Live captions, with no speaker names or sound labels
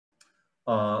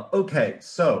Okay,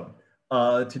 so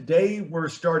today we're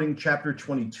starting chapter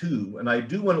 22, and I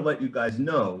do want to let you guys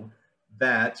know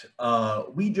that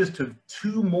we just have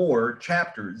 2 more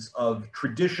chapters of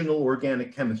traditional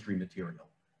organic chemistry material,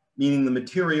 meaning the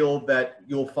material that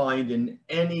you'll find in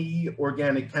any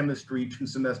organic chemistry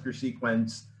 2-semester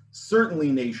sequence,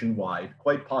 certainly nationwide,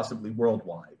 quite possibly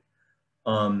worldwide.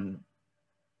 And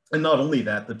not only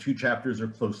that, the 2 chapters are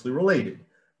closely related.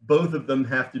 Both of them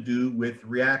have to do with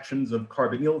reactions of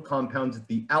carbonyl compounds at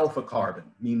the alpha carbon,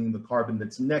 meaning the carbon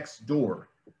that's next door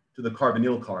to the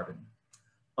carbonyl carbon.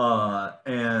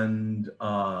 And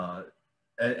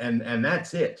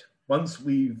that's it. Once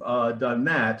we've done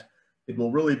that, it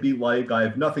will really be like I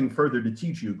have nothing further to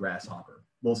teach you, Grasshopper.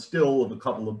 We'll still have a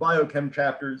couple of biochem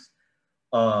chapters.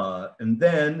 And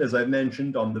then, as I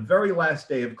mentioned, on the very last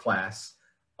day of class,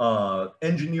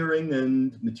 engineering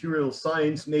and material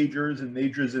science majors and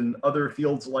majors in other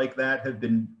fields like that have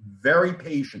been very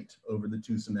patient over the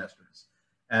 2 semesters,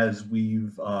 as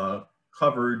we've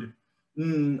covered,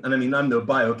 and I mean, I'm no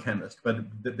biochemist, but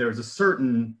there's a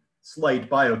certain slight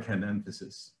biochem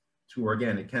emphasis to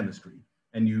organic chemistry,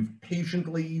 and you've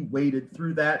patiently waded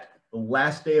through that. The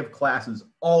last day of class is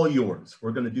all yours.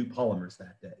 We're going to do polymers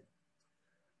that day.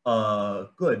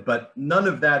 Good, but none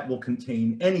of that will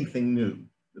contain anything new.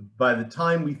 By the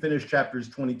time we finish chapters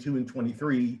 22 and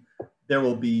 23, there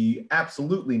will be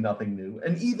absolutely nothing new.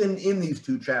 And even in these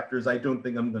 2 chapters, I don't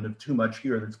think I'm going to have too much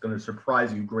here that's going to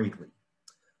surprise you greatly.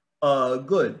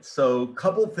 Good, so a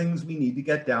couple things we need to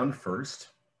get down first.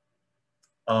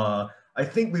 I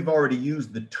think we've already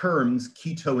used the terms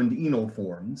keto and enol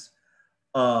forms,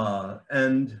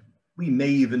 and we may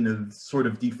even have sort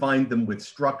of defined them with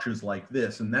structures like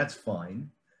this, and that's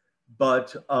fine.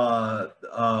 But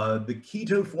the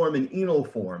keto form and enol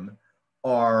form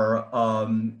are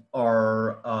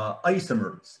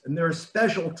isomers, and they're a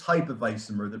special type of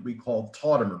isomer that we call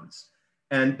tautomers.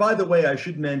 And by the way, I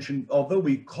should mention, although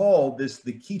we call this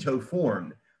the keto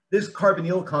form, this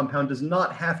carbonyl compound does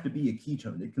not have to be a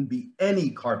ketone. It can be any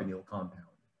carbonyl compound.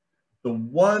 The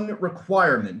one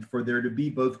requirement for there to be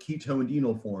both keto and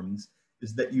enol forms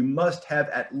is that you must have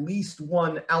at least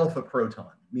 1 alpha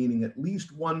proton, meaning at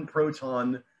least 1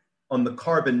 proton on the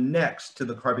carbon next to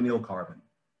the carbonyl carbon.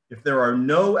 If there are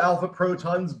no alpha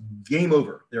protons, game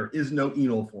over. There is no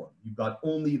enol form. You've got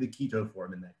only the keto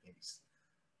form in that case.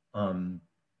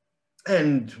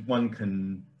 And one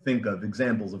can think of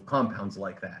examples of compounds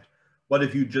like that. What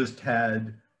if you just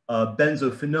had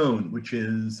benzophenone, which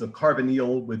is a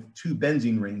carbonyl with 2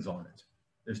 benzene rings on it?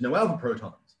 There's no alpha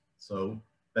protons, so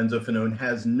benzophenone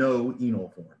has no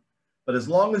enol form. But as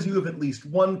long as you have at least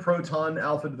 1 proton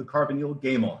alpha to the carbonyl,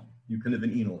 game on. You can have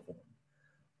an enol form.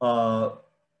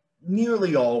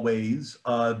 Nearly always,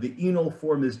 the enol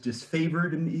form is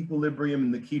disfavored in the equilibrium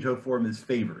and the keto form is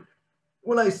favored.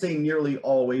 When I say nearly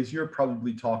always, you're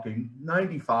probably talking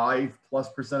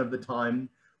 95+% of the time.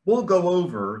 We'll go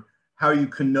over how you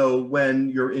can know when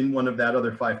you're in one of that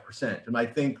other 5%. And I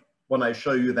think when I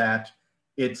show you that,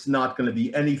 it's not going to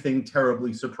be anything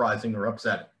terribly surprising or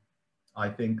upsetting. I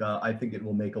think it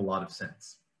will make a lot of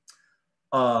sense.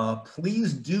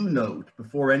 Please do note,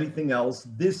 before anything else,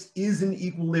 this is an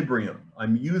equilibrium.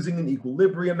 I'm using an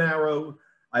equilibrium arrow.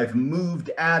 I've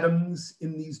moved atoms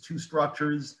in these 2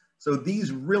 structures. So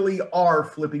these really are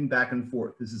flipping back and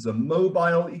forth. This is a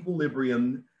mobile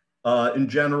equilibrium in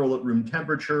general at room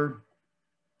temperature.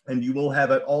 And you will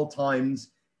have at all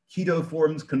times keto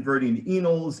forms converting to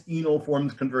enols, enol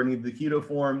forms converting to the keto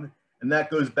form. And that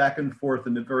goes back and forth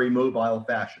in a very mobile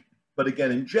fashion. But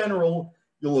again, in general,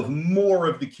 you'll have more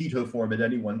of the keto form at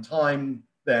any one time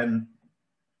than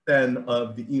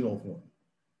of the enol form.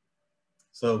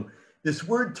 So this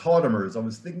word tautomers, I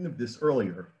was thinking of this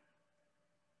earlier.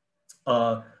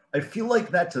 I feel like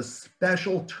that's a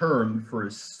special term for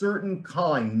a certain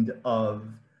kind of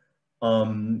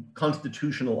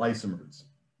constitutional isomers,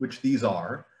 which these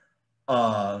are.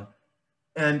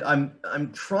 And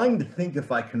I'm trying to think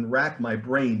if I can rack my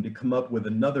brain to come up with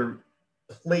another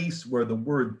place where the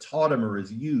word tautomer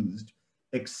is used,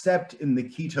 except in the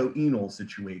keto-enol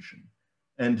situation.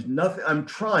 And nothing, I'm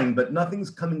trying, but nothing's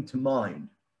coming to mind.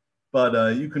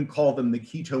 But you can call them the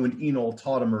keto and enol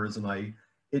tautomers, and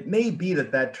it may be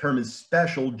that that term is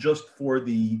special just for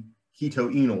the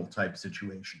keto-enol type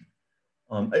situation.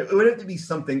 It would have to be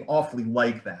something awfully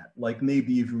like that, like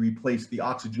maybe if you replace the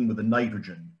oxygen with a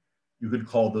nitrogen, you could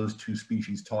call those 2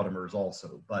 species tautomers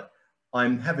also. But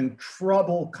I'm having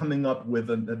trouble coming up with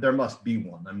there must be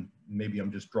one. Maybe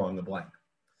I'm just drawing a blank.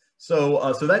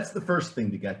 So that's the first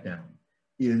thing to get down,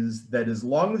 is that as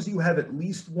long as you have at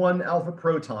least 1 alpha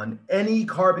proton, any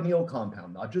carbonyl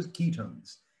compound, not just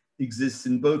ketones, exists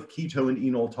in both keto and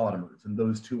enol tautomers, and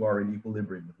those two are in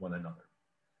equilibrium with one another.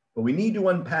 But we need to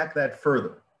unpack that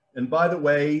further. And by the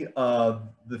way,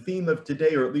 the theme of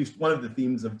today, or at least one of the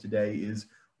themes of today, is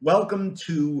welcome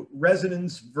to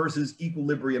resonance versus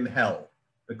equilibrium hell,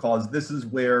 because this is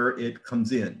where it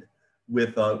comes in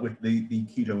with the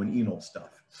keto and enol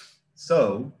stuff.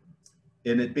 So,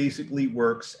 and it basically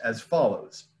works as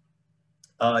follows.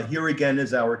 Here again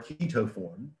is our keto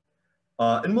form.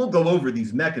 And we'll go over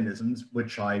these mechanisms,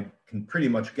 which I can pretty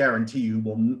much guarantee you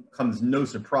will come as no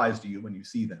surprise to you when you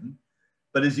see them.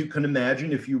 But as you can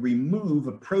imagine, if you remove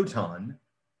a proton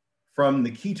from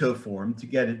the keto form to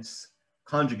get its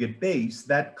conjugate base,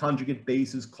 that conjugate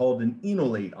base is called an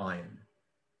enolate ion.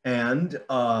 And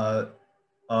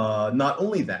not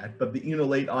only that, but the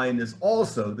enolate ion is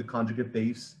also the conjugate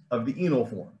base of the enol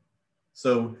form.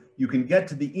 So you can get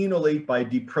to the enolate by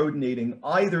deprotonating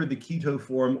either the keto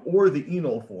form or the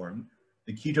enol form.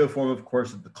 The keto form, of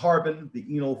course, is the carbon, the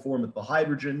enol form is the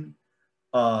hydrogen.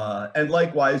 And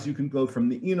likewise, you can go from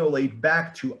the enolate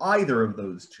back to either of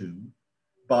those two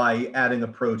by adding a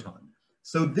proton.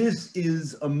 So this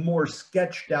is a more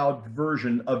sketched out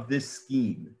version of this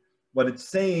scheme. What it's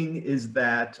saying is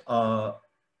that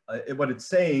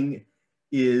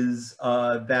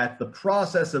that the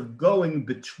process of going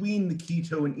between the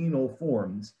keto and enol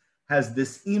forms has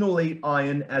this enolate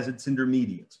ion as its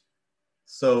intermediate.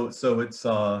 So that's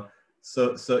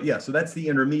the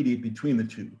intermediate between the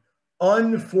two.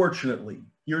 Unfortunately,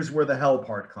 here's where the hell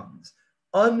part comes.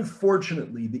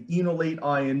 Unfortunately, the enolate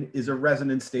ion is a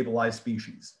resonance stabilized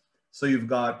species. So you've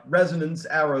got resonance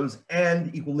arrows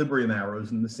and equilibrium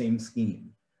arrows in the same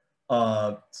scheme.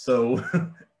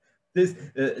 This,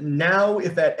 now,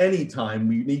 if at any time,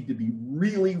 we need to be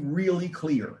really, really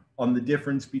clear on the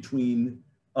difference between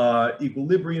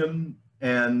equilibrium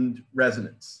and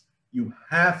resonance. You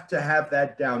have to have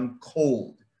that down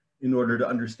cold in order to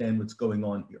understand what's going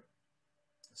on here.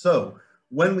 So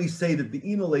when we say that the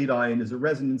enolate ion is a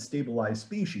resonance stabilized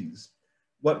species,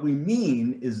 what we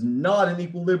mean is not an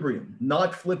equilibrium,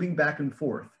 not flipping back and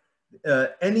forth.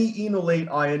 Any enolate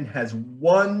ion has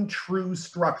one true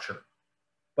structure,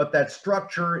 but that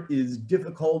structure is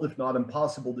difficult, if not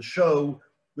impossible, to show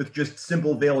with just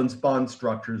simple valence bond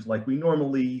structures like we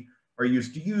normally are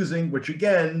used to using, which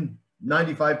again,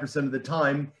 95% of the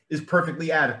time is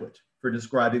perfectly adequate for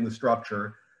describing the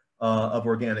structure of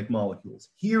organic molecules.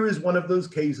 Here is one of those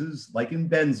cases, like in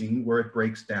benzene, where it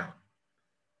breaks down.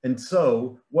 And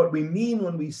so what we mean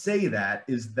when we say that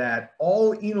is that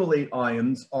all enolate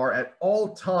ions are at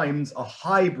all times a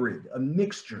hybrid, a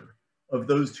mixture of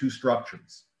those two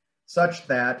structures, such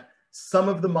that some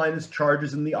of the minus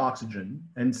charges in the oxygen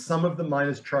and some of the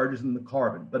minus charges in the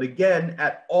carbon. But again,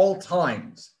 at all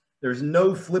times, there's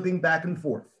no flipping back and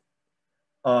forth.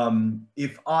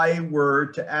 If I were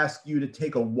to ask you to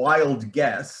take a wild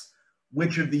guess,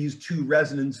 which of these two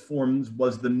resonance forms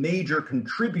was the major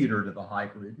contributor to the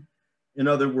hybrid? In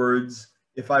other words,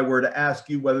 if I were to ask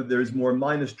you whether there's more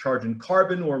minus charge in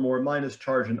carbon or more minus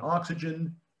charge in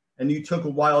oxygen, and you took a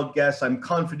wild guess, I'm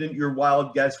confident your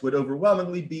wild guess would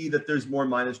overwhelmingly be that there's more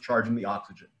minus charge in the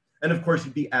oxygen. And of course,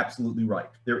 you'd be absolutely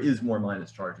right. There is more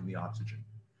minus charge in the oxygen.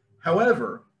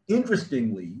 However,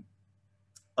 interestingly,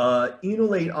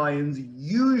 enolate ions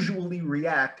usually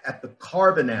react at the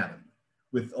carbon atom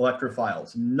with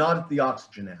electrophiles, not at the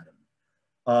oxygen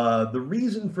atom. The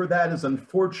reason for that is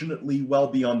unfortunately well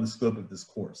beyond the scope of this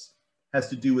course. It has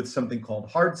to do with something called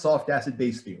hard soft acid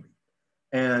base theory.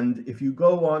 And if you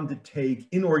go on to take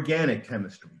inorganic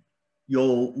chemistry,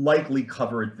 you'll likely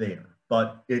cover it there,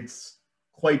 but it's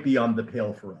quite beyond the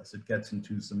pale for us. It gets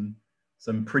into some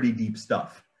pretty deep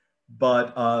stuff.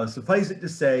 But suffice it to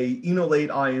say,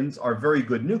 enolate ions are very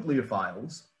good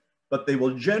nucleophiles, but they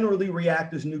will generally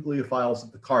react as nucleophiles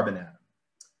at the carbon atom.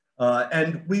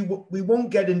 And we won't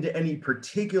get into any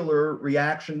particular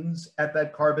reactions at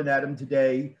that carbon atom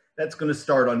today. That's going to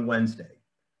start on Wednesday.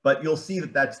 But you'll see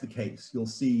that that's the case. You'll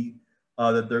see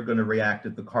that they're going to react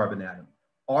at the carbon atom.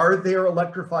 Are there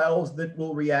electrophiles that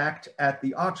will react at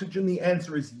the oxygen? The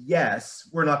answer is yes.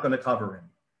 We're not going to cover any.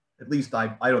 At least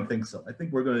I don't think so. I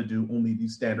think we're going to do only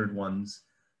these standard ones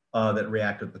that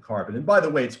react at the carbon. And by the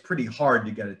way, it's pretty hard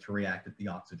to get it to react at the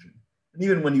oxygen. And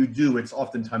even when you do, it's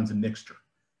oftentimes a mixture.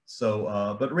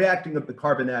 So, but reacting at the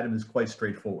carbon atom is quite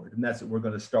straightforward. And that's what we're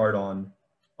going to start on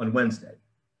Wednesday.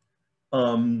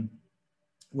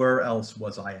 Where else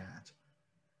was I at?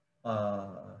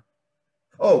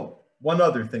 Oh, one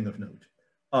other thing of note.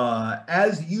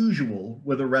 As usual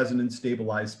with a resonance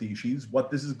stabilized species, what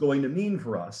this is going to mean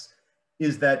for us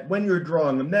is that when you're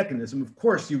drawing a mechanism, of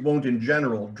course, you won't in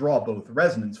general draw both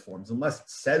resonance forms unless it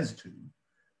says to.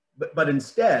 but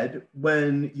instead,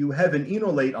 when you have an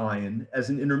enolate ion as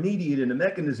an intermediate in a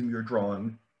mechanism you're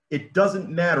drawing, it doesn't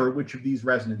matter which of these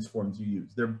resonance forms you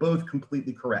use. They're both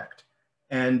completely correct.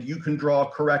 And you can draw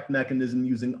a correct mechanism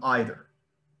using either.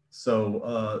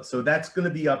 So that's going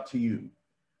to be up to you.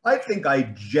 I think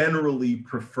I generally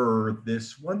prefer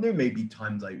this one. There may be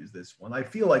times I use this one. I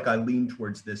feel like I lean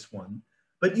towards this one,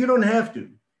 but you don't have to.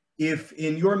 If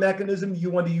in your mechanism you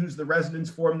want to use the resonance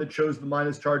form that shows the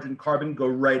minus charge in carbon, go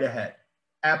right ahead.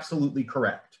 Absolutely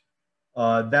correct.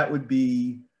 That would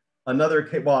be another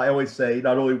case. Well, I always say,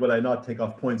 not only would I not take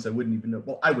off points, I wouldn't even know.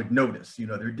 Well, I would notice, you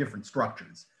know, they're different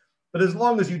structures. But as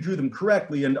long as you drew them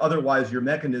correctly and otherwise your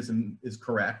mechanism is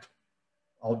correct,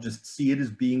 I'll just see it as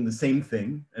being the same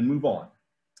thing and move on.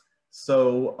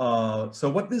 So, so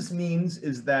what this means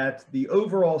is that the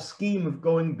overall scheme of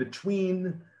going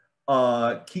between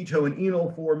keto and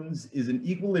enol forms is an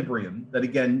equilibrium that,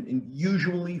 again,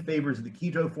 usually favors the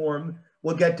keto form.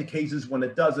 We'll get to cases when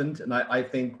it doesn't, and I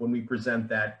think when we present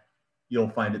that, you'll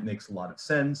find it makes a lot of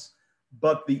sense.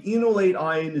 But the enolate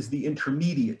ion is the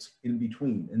intermediate in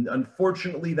between. And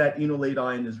unfortunately, that enolate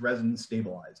ion is resonance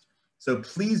stabilized. So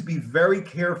please be very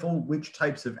careful which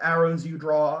types of arrows you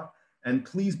draw. And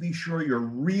please be sure you're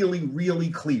really, really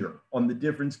clear on the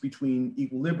difference between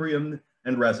equilibrium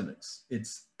and resonance.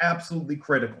 It's absolutely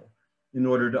critical in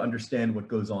order to understand what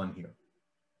goes on here.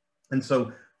 And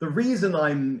so the reason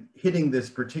I'm hitting this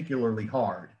particularly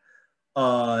hard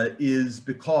is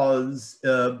because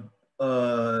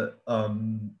by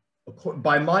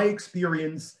my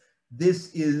experience,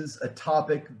 this is a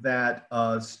topic that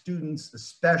students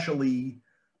especially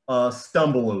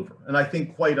stumble over, and I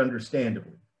think quite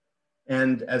understandably.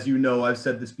 And as you know, I've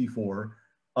said this before,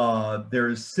 there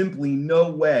is simply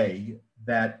no way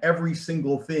that every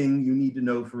single thing you need to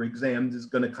know for exams is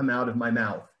going to come out of my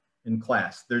mouth in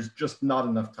class. There's just not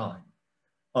enough time.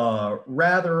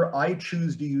 Rather, I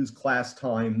choose to use class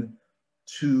time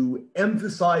to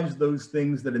emphasize those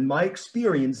things that in my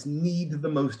experience need the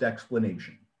most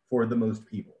explanation for the most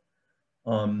people.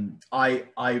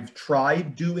 I've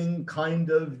tried doing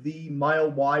kind of the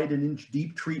mile wide and inch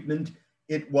deep treatment.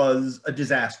 It was a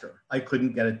disaster. I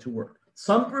couldn't get it to work.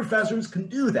 Some professors can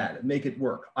do that and make it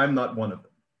work. I'm not one of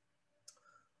them.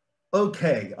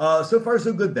 Okay, so far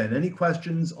so good then. Any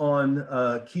questions on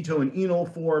keto and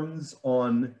enol forms,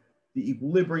 on the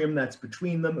equilibrium that's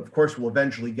between them? Of course, we'll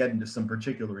eventually get into some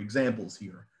particular examples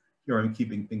here. Here I'm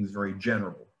keeping things very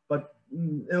general, but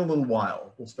in a little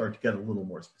while, we'll start to get a little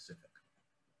more specific.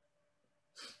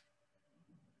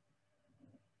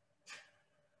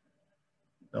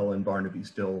 Bella and Barnaby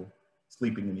still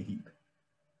sleeping in a heap.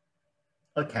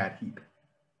 A cat heap.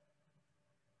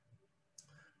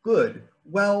 Good.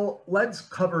 Well, let's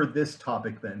cover this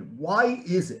topic then. Why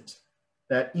is it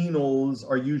that enols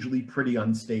are usually pretty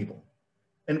unstable?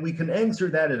 And we can answer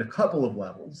that at a couple of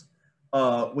levels.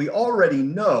 We already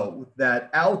know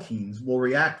that alkenes will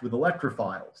react with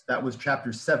electrophiles. That was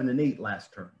chapters 7 and 8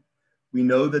 last term. We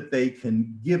know that they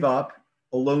can give up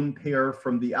a lone pair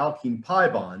from the alkene pi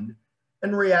bond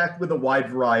and react with a wide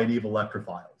variety of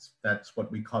electrophiles. That's what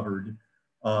we covered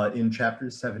in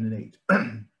chapters 7 and 8.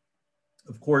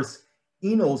 Of course,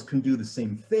 enols can do the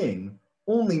same thing,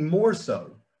 only more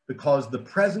so because the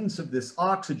presence of this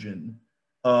oxygen,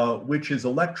 which is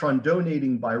electron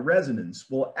donating by resonance,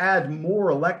 will add more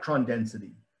electron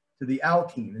density to the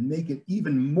alkene and make it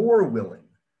even more willing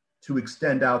to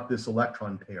extend out this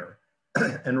electron pair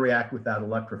and react with that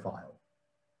electrophile.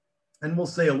 And we'll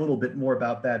say a little bit more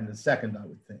about that in a second, I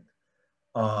would think.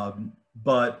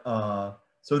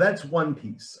 So that's one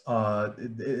piece.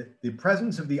 The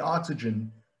presence of the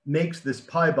oxygen makes this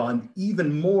pi bond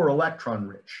even more electron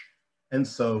rich. And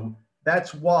so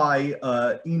that's why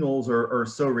enols are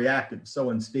so reactive, so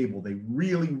unstable. They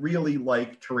really, really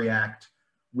like to react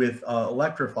with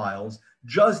electrophiles,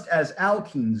 just as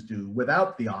alkenes do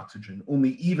without the oxygen,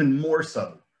 only even more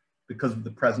so because of the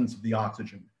presence of the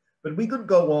oxygen. But we could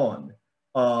go on.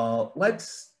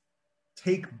 Let's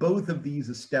take both of these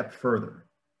a step further.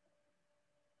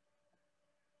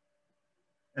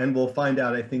 And we'll find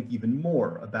out, I think, even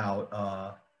more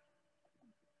about,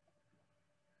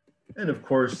 and of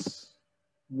course,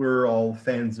 we're all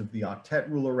fans of the octet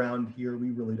rule around here.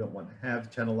 We really don't want to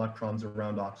have 10 electrons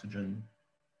around oxygen.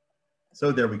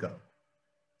 So there we go.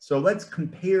 So let's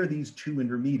compare these two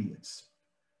intermediates.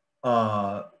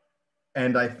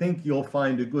 And I think you'll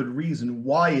find a good reason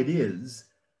why it is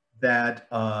that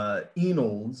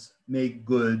enols make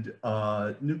good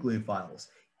nucleophiles.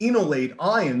 Enolate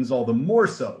ions all the more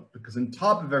so, because on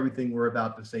top of everything we're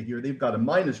about to say here, they've got a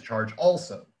minus charge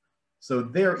also. So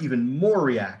they're even more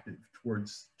reactive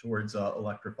towards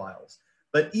electrophiles.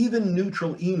 But even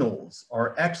neutral enols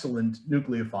are excellent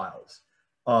nucleophiles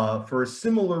for a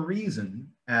similar reason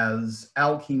as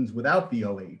alkenes without the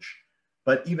OH,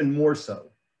 but even more so.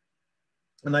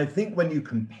 And I think when you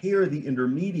compare the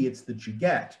intermediates that you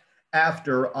get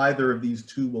after either of these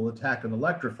two will attack an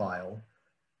electrophile,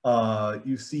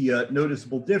 you see a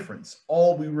noticeable difference.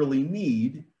 All we really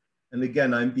need, and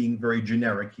again, I'm being very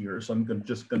generic here, so I'm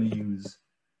just going to use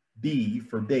B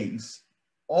for base.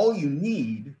 All you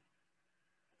need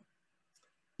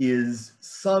is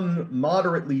some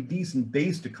moderately decent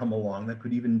base to come along. That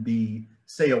could even be,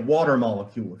 say, a water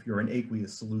molecule if you're an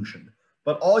aqueous solution.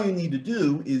 But all you need to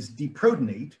do is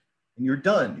deprotonate, and you're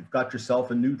done. You've got yourself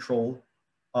a neutral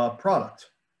product.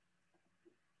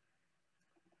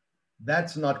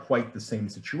 That's not quite the same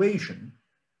situation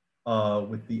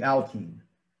with the alkene.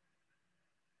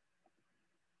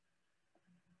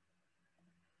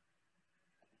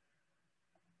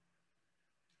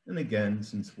 And again,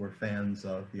 since we're fans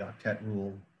of the octet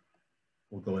rule,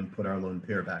 we'll go and put our lone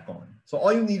pair back on. So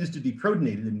all you need is to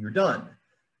deprotonate it and you're done.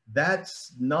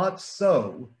 That's not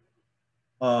so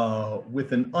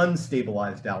with an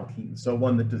unstabilized alkene, so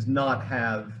one that does not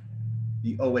have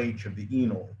the OH of the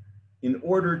enol. In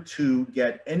order to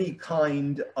get any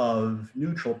kind of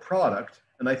neutral product,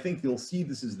 and I think you'll see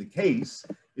this is the case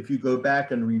if you go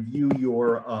back and review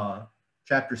your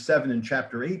chapter 7 and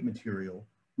chapter 8 material,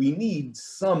 we need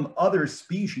some other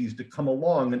species to come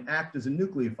along and act as a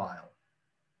nucleophile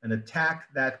and attack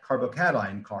that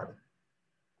carbocation carbon.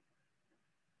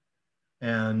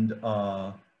 And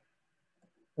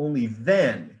only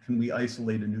then can we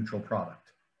isolate a neutral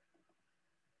product.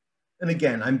 And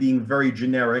again, I'm being very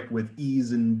generic with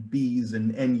E's and B's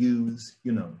and NU's,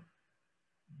 you know.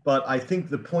 But I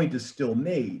think the point is still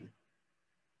made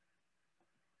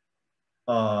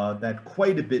that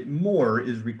quite a bit more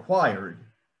is required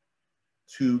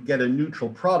to get a neutral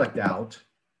product out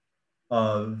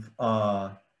of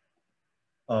an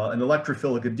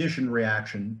electrophilic addition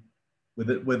reaction with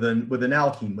an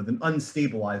alkene, with an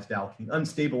unstabilized alkene.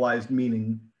 Unstabilized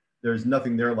meaning there's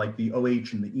nothing there like the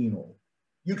OH and the enol.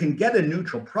 You can get a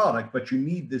neutral product, but you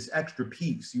need this extra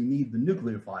piece. You need the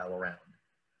nucleophile around.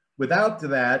 Without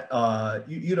that,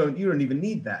 you don't even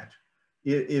need that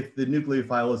if the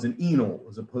nucleophile is an enol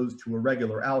as opposed to a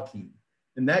regular alkene.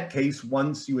 In that case,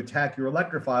 once you attack your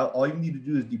electrophile, all you need to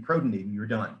do is deprotonate and you're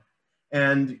done.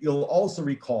 And you'll also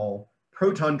recall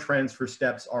proton transfer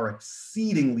steps are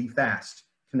exceedingly fast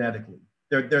kinetically.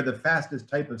 They're the fastest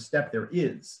type of step there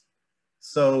is.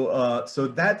 So, so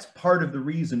that's part of the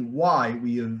reason why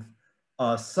we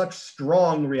have such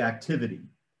strong reactivity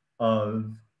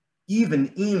of even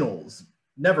enols,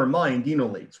 never mind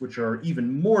enolates, which are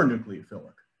even more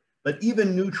nucleophilic. But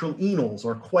even neutral enols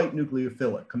are quite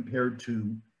nucleophilic compared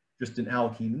to just an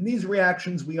alkene. And these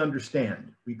reactions we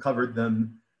understand. We covered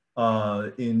them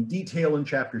in detail in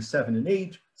chapters 7 and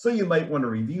 8. So you might want to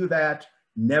review that.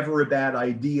 Never a bad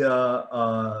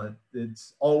idea.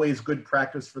 It's always good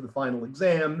practice for the final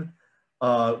exam,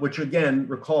 which again,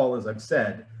 recall, as I've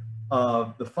said,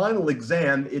 the final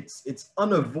exam, it's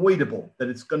unavoidable that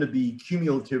it's going to be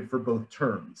cumulative for both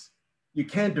terms. You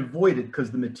can't avoid it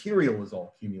because the material is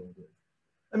all cumulative.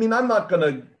 I mean, I'm not going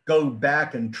to go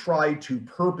back and try to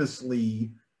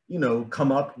purposely, you know, come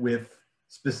up with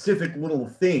specific little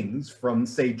things from,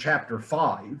 say, chapter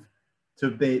 5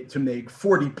 to make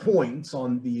 40 points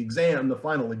on the exam, the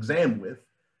final exam with.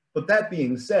 But that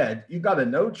being said, you got to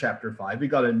know chapter 5. You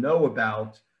got to know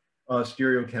about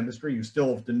stereochemistry. You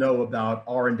still have to know about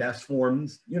R and S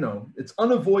forms. You know, it's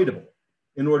unavoidable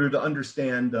in order to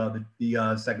understand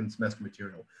the second semester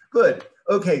material. Good.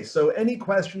 Okay, so any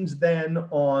questions then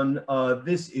on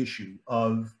this issue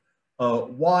of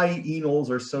why enols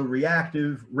are so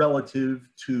reactive relative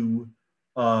to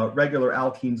regular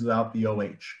alkenes without the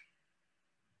OH?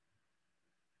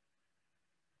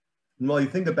 And while you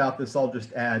think about this, I'll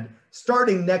just add,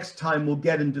 starting next time, we'll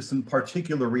get into some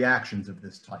particular reactions of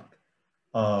this type,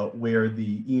 where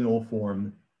the enol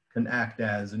form can act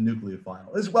as a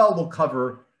nucleophile. As well, we'll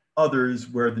cover others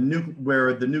where the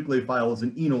nucleophile is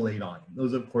an enolate ion.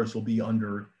 Those, of course, will be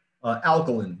under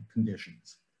alkaline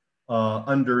conditions.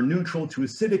 Under neutral to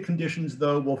acidic conditions,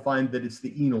 though, we'll find that it's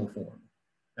the enol form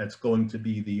that's going to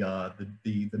be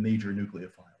the major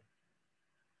nucleophile.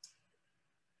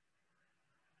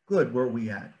 Good, where are we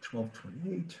at?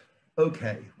 1228.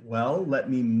 Okay, well, let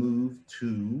me move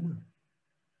to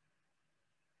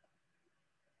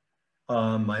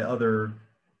my other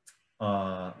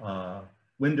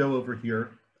window over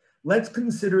here. Let's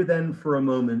consider then for a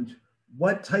moment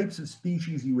what types of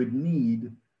species you would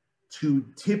need to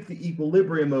tip the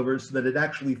equilibrium over so that it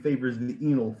actually favors the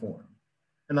enol form.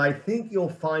 And I think you'll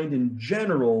find in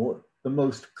general, the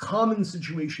most common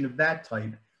situation of that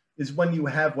type is when you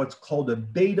have what's called a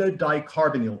beta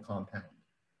dicarbonyl compound.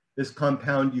 This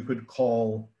compound you could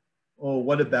call, oh,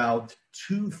 what about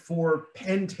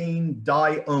 2,4-pentane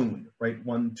dione, right?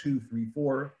 1, 2, 3,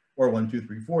 4, or 1, 2,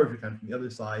 3, 4 if you count from the other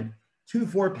side.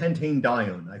 2,4-pentane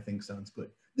dione, I think sounds good.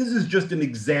 This is just an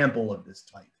example of this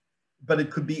type, but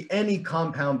it could be any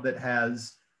compound that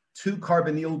has 2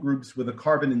 carbonyl groups with a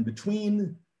carbon in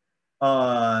between.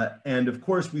 And of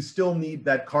course, we still need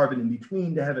that carbon in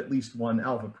between to have at least 1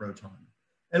 alpha proton.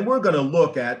 And we're going to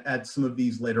look at some of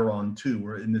these later on too,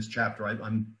 or in this chapter.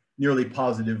 I'm nearly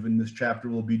positive in this chapter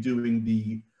we'll be doing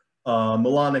the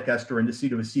malonic ester and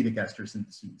acetoacetic ester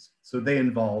syntheses. So they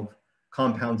involve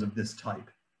compounds of this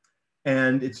type.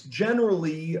 And it's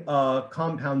generally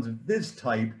compounds of this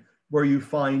type where you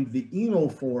find the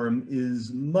enol form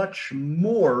is much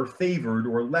more favored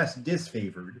or less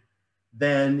disfavored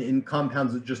than in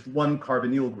compounds with just 1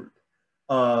 carbonyl group.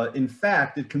 In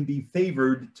fact, it can be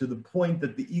favored to the point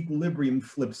that the equilibrium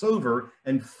flips over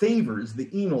and favors the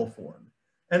enol form.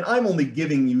 And I'm only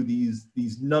giving you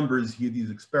these numbers here, these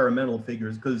experimental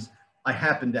figures, because I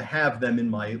happen to have them in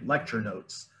my lecture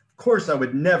notes. Of course, I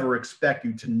would never expect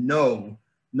you to know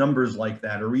numbers like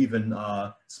that or even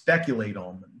speculate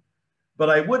on them. But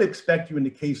I would expect you in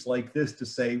a case like this to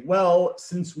say, well,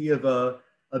 since we have a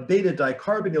beta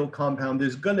dicarbonyl compound,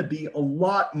 there's going to be a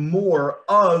lot more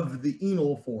of the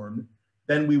enol form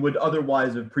than we would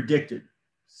otherwise have predicted,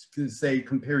 say,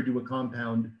 compared to a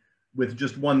compound with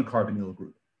just 1 carbonyl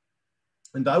group.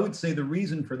 And I would say the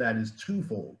reason for that is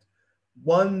twofold.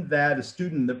 One that a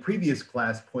student in the previous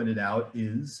class pointed out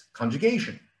is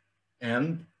conjugation,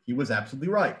 and he was absolutely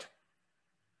right.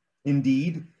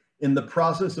 Indeed, in the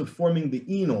process of forming the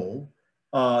enol,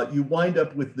 you wind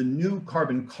up with the new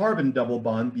carbon-carbon double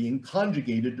bond being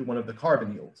conjugated to one of the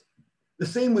carbonyls. The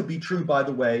same would be true, by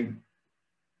the way,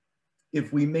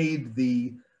 if we made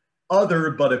the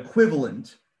other but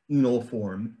equivalent enol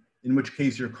form, in which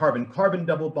case your carbon-carbon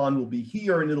double bond will be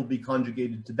here and it'll be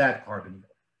conjugated to that carbonyl.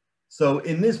 So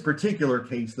in this particular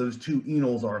case, those 2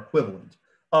 enols are equivalent.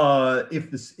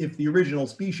 If the original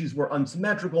species were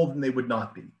unsymmetrical, then they would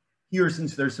not be. Here,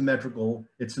 since they're symmetrical,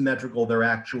 it's symmetrical, they're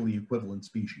actually equivalent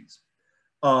species.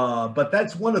 But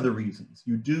that's one of the reasons.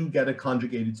 You do get a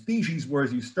conjugated species,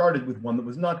 whereas you started with one that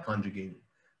was not conjugated.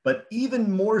 But even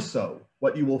more so,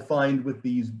 what you will find with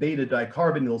these beta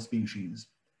dicarbonyl species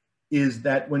is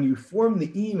that when you form the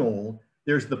enol,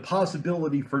 there's the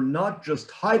possibility for not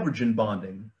just hydrogen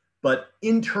bonding, but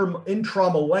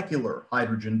intramolecular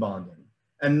hydrogen bonding.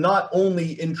 And not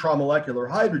only intramolecular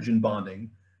hydrogen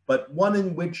bonding, but one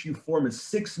in which you form a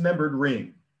 6-membered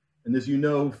ring. And as you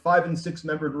know, 5- and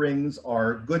 6-membered rings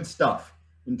are good stuff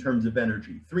in terms of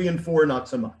energy. 3 and 4, not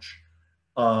so much.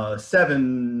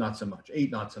 7, not so much.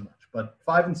 8, not so much. But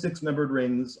 5- and 6-membered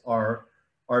rings are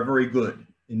very good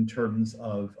in terms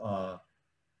of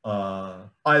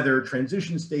either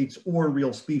transition states or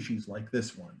real species like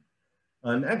this one.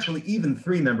 And actually, even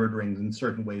 3-membered rings in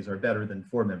certain ways are better than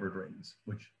 4-membered rings,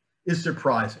 which is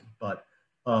surprising. But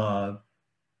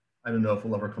I don't know if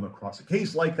we'll ever come across a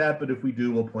case like that, but if we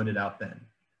do, we'll point it out then.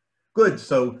 Good,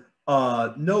 so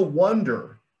no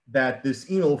wonder that this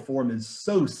enol form is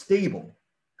so stable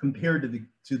compared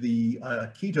to the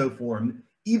keto form,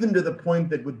 even to the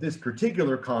point that with this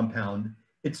particular compound,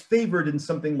 it's favored in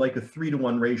something like a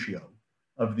 3-to-1 ratio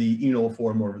of the enol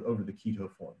form over the keto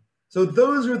form. So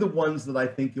those are the ones that I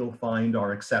think you'll find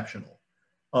are exceptional,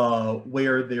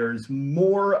 where there's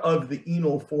more of the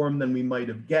enol form than we might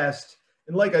have guessed.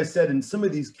 And like I said, in some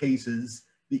of these cases,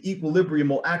 the equilibrium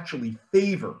will actually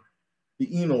favor the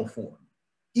enol form.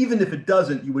 Even if it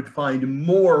doesn't, you would find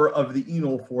more of the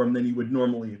enol form than you would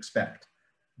normally expect.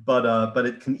 But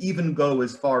it can even go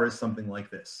as far as something like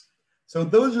this. So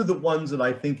those are the ones that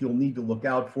I think you'll need to look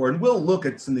out for. And we'll look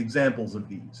at some examples of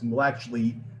these, and we'll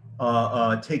actually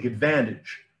take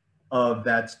advantage of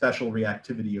that special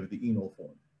reactivity of the enol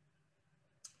form.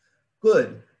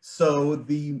 Good. So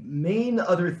the main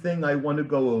other thing I want to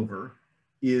go over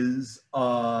is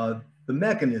the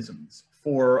mechanisms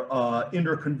for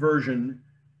interconversion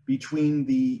between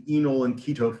the enol and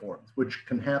keto forms, which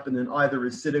can happen in either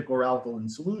acidic or alkaline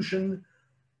solution.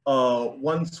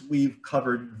 Once we've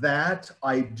covered that,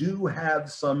 I do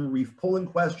have some reef pulling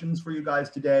questions for you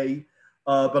guys today,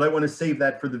 but I want to save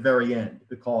that for the very end,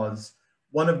 because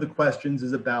one of the questions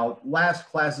is about last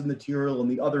class's material and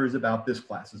the other is about this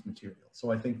class's material. So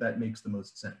I think that makes the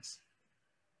most sense.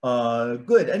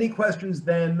 Good. Any questions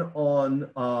then on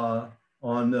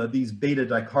these beta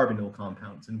dicarbonyl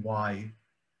compounds and why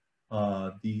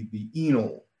the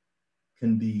enol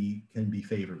can be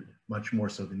favored much more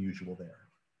so than usual there.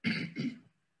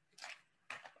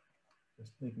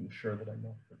 Just making sure that I'm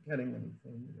not forgetting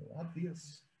anything real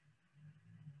obvious.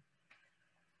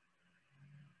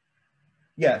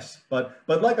 Yes, but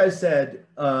like I said,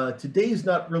 today's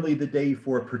not really the day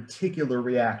for particular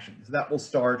reactions. That will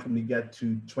start when we get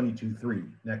to 22.3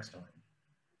 next time.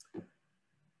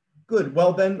 Good,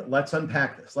 well then, let's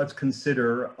unpack this. Let's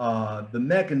consider the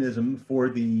mechanism for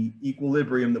the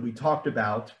equilibrium that we talked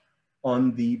about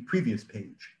on the previous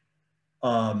page.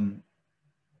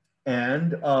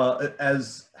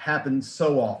 As happens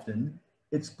so often,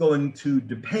 it's going to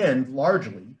depend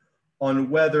largely on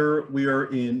whether we are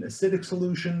in acidic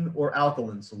solution or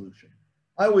alkaline solution.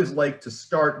 I always like to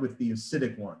start with the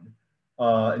acidic one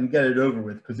and get it over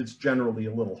with because it's generally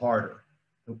a little harder.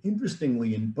 So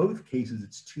interestingly, in both cases,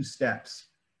 it's 2 steps.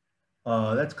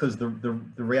 That's because the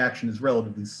reaction is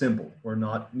relatively simple. We're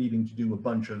not needing to do a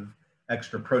bunch of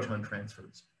extra proton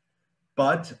transfers.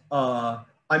 But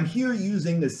I'm here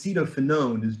using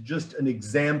acetophenone as just an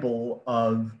example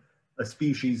of a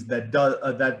species that does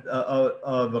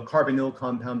of a carbonyl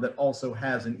compound that also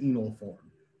has an enol form.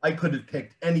 I could have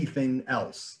picked anything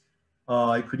else.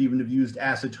 I could even have used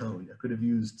acetone. I could have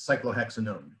used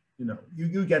cyclohexanone. You know,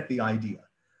 you get the idea.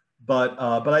 But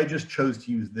I just chose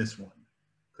to use this one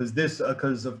because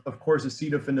of course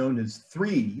acetophenone has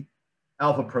 3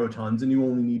 alpha protons and you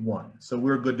only need 1. So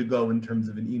we're good to go in terms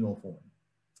of an enol form.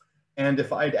 And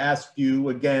if I'd asked you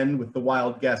again with the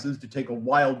wild guesses to take a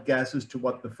wild guess as to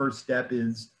what the first step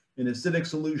is in acidic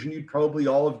solution, you'd probably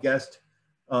all have guessed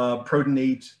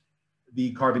protonate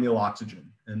the carbonyl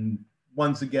oxygen. And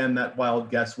once again, that wild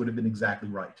guess would have been exactly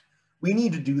right. We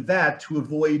need to do that to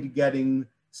avoid getting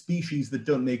species that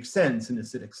don't make sense in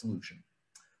acidic solution.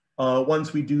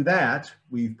 Once we do that,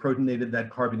 we've protonated that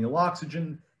carbonyl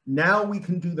oxygen. Now we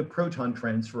can do the proton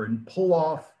transfer and pull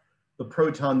off the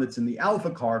proton that's in the alpha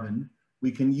carbon.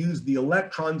 We can use the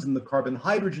electrons in the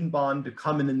carbon-hydrogen bond to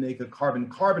come in and make a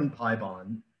carbon-carbon pi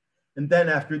bond. And then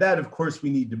after that, of course, we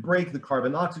need to break the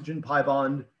carbon-oxygen pi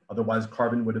bond. Otherwise,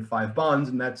 carbon would have 5 bonds,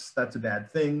 and that's a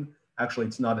bad thing. Actually,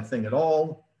 it's not a thing at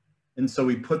all. And so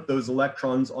we put those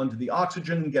electrons onto the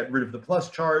oxygen, get rid of the plus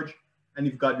charge, and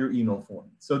you've got your enol form.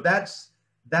 So that's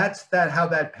how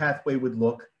that pathway would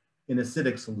look in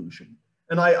acidic solution.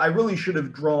 And I really should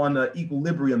have drawn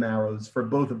equilibrium arrows for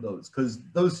both of those, because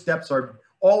those steps are,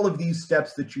 all of these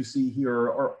steps that you see here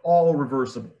are all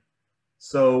reversible.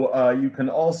 So you can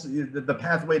also, the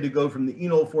pathway to go from the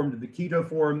enol form to the keto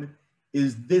form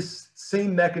is this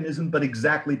same mechanism, but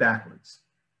exactly backwards.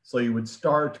 So you would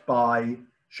start by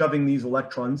shoving these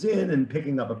electrons in and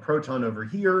picking up a proton over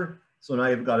here. So now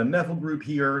you've got a methyl group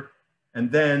here, and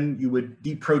then you would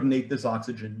deprotonate this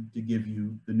oxygen to give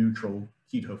you the neutral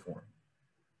keto form.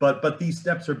 But these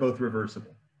steps are both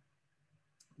reversible.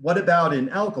 What about in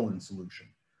alkaline solution?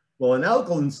 Well, in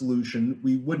alkaline solution,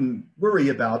 we wouldn't worry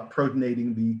about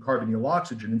protonating the carbonyl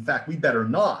oxygen. In fact, we better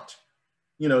not.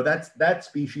 You know, that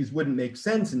species wouldn't make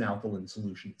sense in alkaline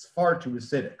solution. It's far too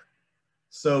acidic.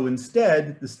 So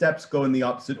instead, the steps go in the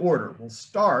opposite order. We'll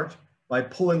start by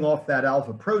pulling off that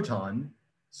alpha proton,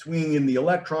 swinging in the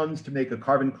electrons to make a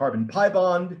carbon-carbon pi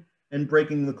bond, and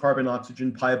breaking the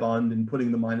carbon-oxygen pi bond and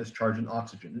putting the minus charge in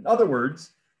oxygen. In other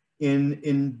words,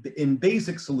 in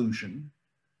basic solution,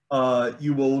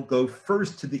 you will go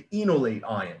first to the enolate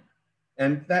ion.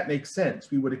 And that makes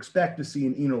sense. We would expect to see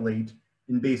an enolate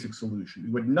in basic solution.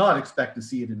 We would not expect to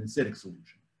see it in acidic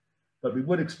solution, but we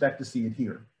would expect to see it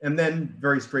here. And then,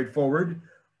 very straightforward,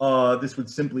 this would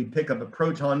simply pick up a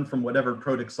proton from whatever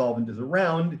protic solvent is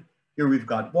around. Here we've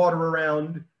got water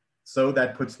around. So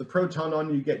that puts the proton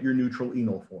on, you get your neutral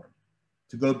enol form.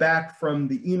 To go back from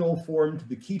the enol form to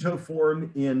the keto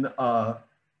form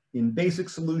in basic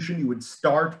solution, you would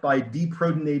start by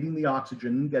deprotonating the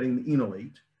oxygen, getting the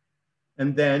enolate,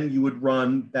 and then you would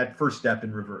run that first step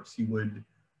in reverse. You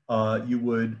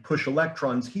would push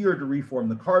electrons here to reform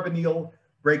the carbonyl,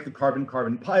 break the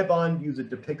carbon-carbon pi bond, use it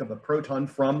to pick up a proton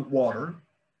from water,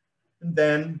 and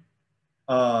then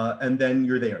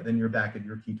you're there. Then you're back at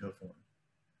your keto form.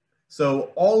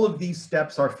 So all of these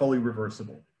steps are fully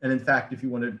reversible. And in fact, if you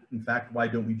want to, why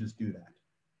don't we just do that?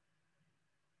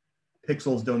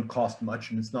 Pixels don't cost much,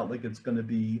 and it's not like it's going to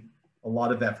be a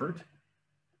lot of effort.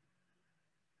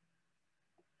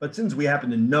 But since we happen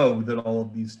to know that all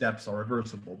of these steps are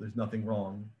reversible, there's nothing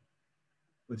wrong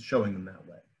with showing them that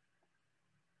way.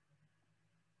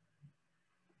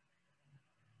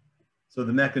 So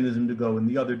the mechanism to go in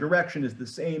the other direction is the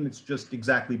same. It's just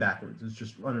exactly backwards. It's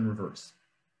just run in reverse.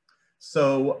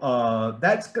 So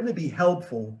that's going to be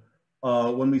helpful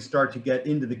when we start to get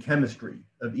into the chemistry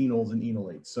of enols and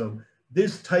enolates. So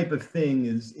this type of thing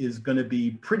is going to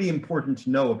be pretty important to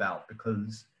know about,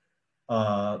 because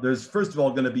there's first of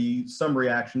all going to be some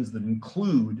reactions that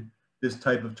include this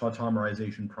type of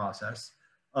tautomerization process.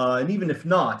 And even if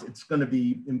not, it's going to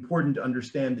be important to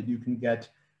understand that you can get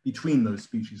between those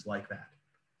species like that.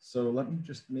 So let me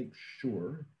just make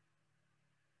sure.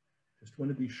 Just want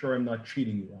to be sure I'm not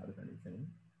cheating you out of anything.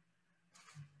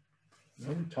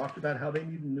 No, we talked about how they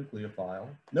need a nucleophile.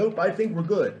 Nope, I think we're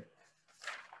good.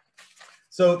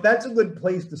 So that's a good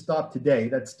place to stop today.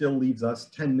 That still leaves us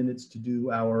 10 minutes to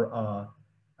do our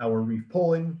reef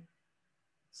polling.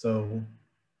 So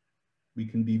we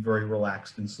can be very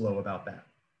relaxed and slow about that.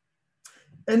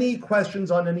 Any questions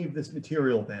on any of this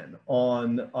material then?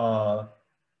 On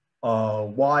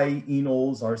why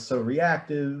enols are so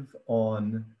reactive,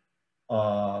 on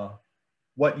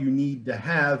what you need to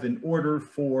have in order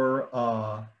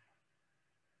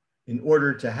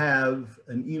to have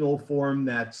an enol form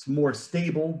that's more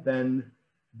stable than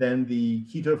the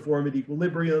keto form at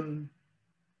equilibrium,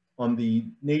 on the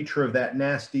nature of that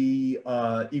nasty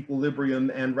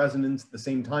equilibrium and resonance at the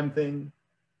same time thing.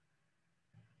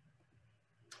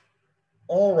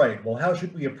 All right, well, how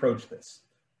should we approach this?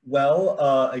 Well,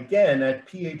 again, at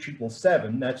pH equals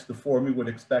 7, that's the form we would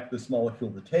expect this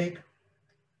molecule to take.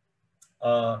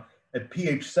 At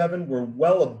pH 7, we're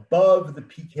well above the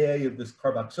pKa of this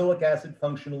carboxylic acid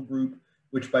functional group,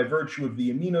 which by virtue of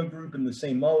the amino group in the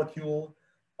same molecule,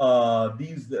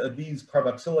 these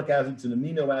carboxylic acids and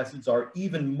amino acids are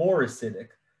even more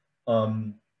acidic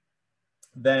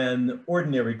than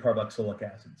ordinary carboxylic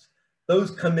acids.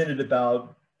 Those come in at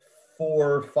about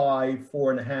 4, 5,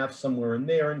 4.5, somewhere in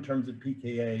there in terms of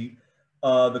pKa.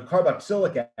 The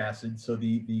carboxylic acid, so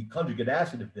the conjugate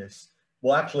acid of this,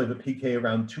 will actually have a pK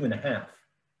around 2.5.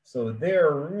 So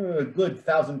they're a good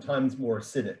 1,000 times more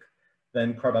acidic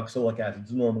than carboxylic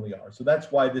acids normally are. So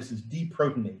that's why this is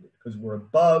deprotonated, because we're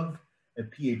above,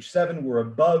 at pH 7, we're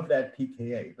above that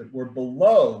pKa, but we're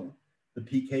below the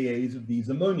pKa's of these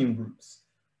ammonium groups.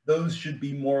 Those should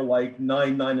be more like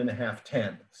 9, 9.5,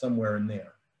 10, somewhere in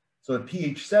there. So at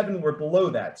pH 7, we're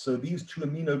below that. So these two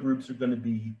amino groups are going to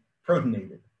be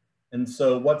protonated. And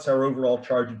so what's our overall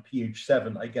charge at pH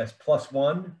 7? I guess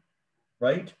 +1,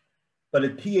 right? But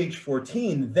at pH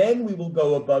 14, then we will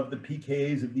go above the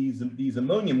pKa's of these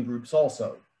ammonium groups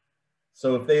also.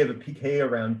 So if they have a pKa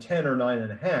around 10 or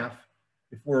 9.5,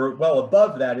 if we're well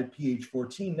above that at pH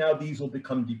 14, now these will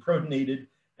become deprotonated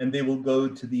and they will go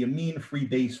to the amine-free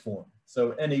base form.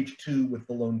 So NH2 with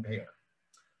the lone pair.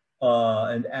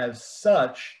 And as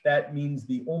such, that means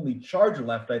the only charge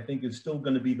left, I think, is still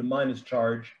going to be the minus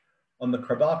charge on the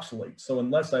carboxylate. So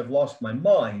unless I've lost my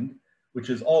mind, which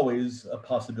is always a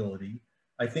possibility,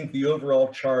 I think the overall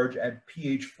charge at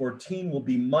pH 14 will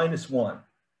be -1,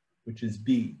 which is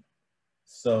B.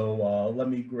 So let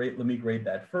me grade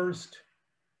that first.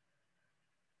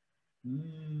 I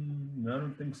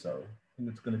don't think so. I think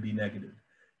it's going to be negative.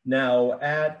 Now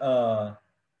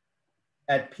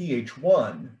at pH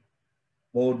 1,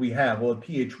 what would we have? Well, at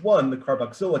pH 1, the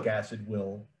carboxylic acid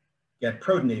will get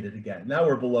protonated again. Now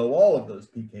we're below all of those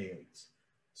pKa's.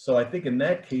 So I think in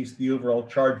that case, the overall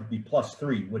charge would be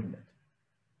 +3, wouldn't it?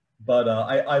 But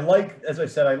I like, as I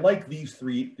said, I like these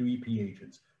three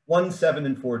pHs, 1, 7,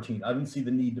 and 14. I don't see the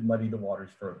need to muddy the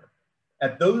waters further.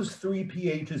 At those 3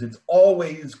 pHs, it's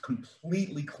always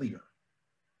completely clear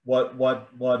what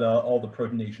all the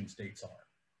protonation states are.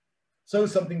 So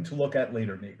something to look at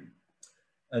later, maybe.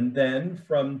 And then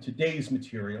from today's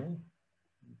material,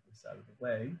 move this out of the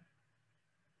way.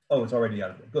 Oh, it's already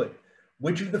out of the way, good.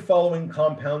 Which of the following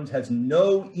compounds has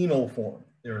no enol form?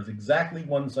 There is exactly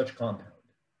one such compound.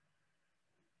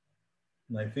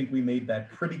 And I think we made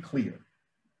that pretty clear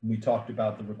when we talked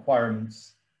about the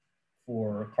requirements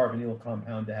for a carbonyl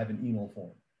compound to have an enol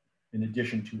form in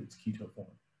addition to its keto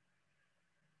form.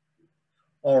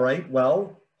 All right,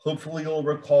 well, hopefully you'll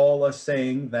recall us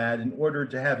saying that in order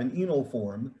to have an enol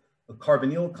form, a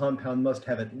carbonyl compound must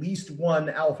have at least 1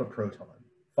 alpha proton.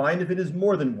 Fine if it is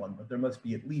more than 1, but there must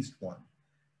be at least 1.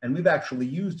 And we've actually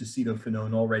used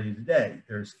acetophenone already today.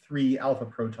 There's 3 alpha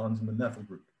protons in the methyl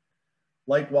group.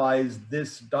 Likewise,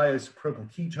 this diisopropyl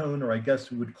ketone, or I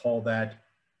guess we would call that,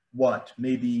 what,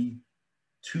 maybe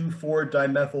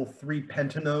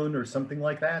 2,4-dimethyl-3-pentanone or something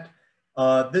like that.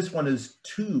 This one is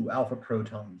 2 alpha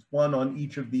protons, 1 on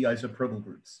each of the isopropyl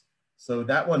groups. So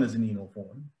that one is an enol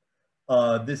form.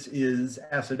 This is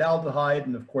acetaldehyde,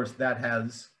 and of course that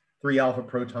has 3 alpha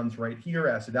protons right here.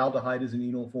 Acetaldehyde is an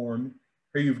enol form.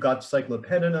 Here you've got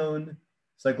cyclopentanone.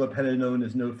 Cyclopentanone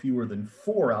is no fewer than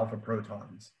 4 alpha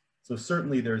protons. So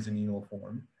certainly there's an enol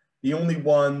form. The only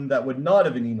one that would not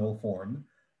have an enol form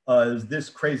is this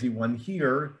crazy one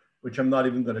here, which I'm not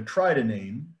even going to try to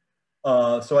name.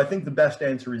 So I think the best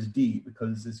answer is D,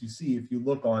 because as you see, if you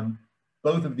look on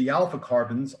both of the alpha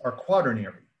carbons are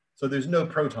quaternary, so there's no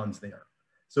protons there.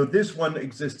 So this one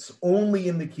exists only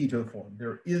in the keto form.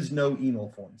 There is no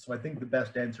enol form. So I think the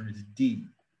best answer is D,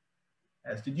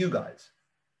 as did you guys.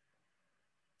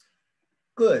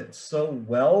 Good. So,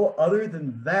 well, other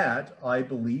than that, I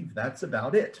believe that's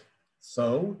about it.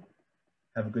 So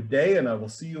have a good day, and I will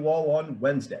see you all on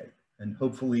Wednesday. And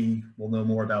hopefully we'll know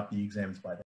more about the exams by then.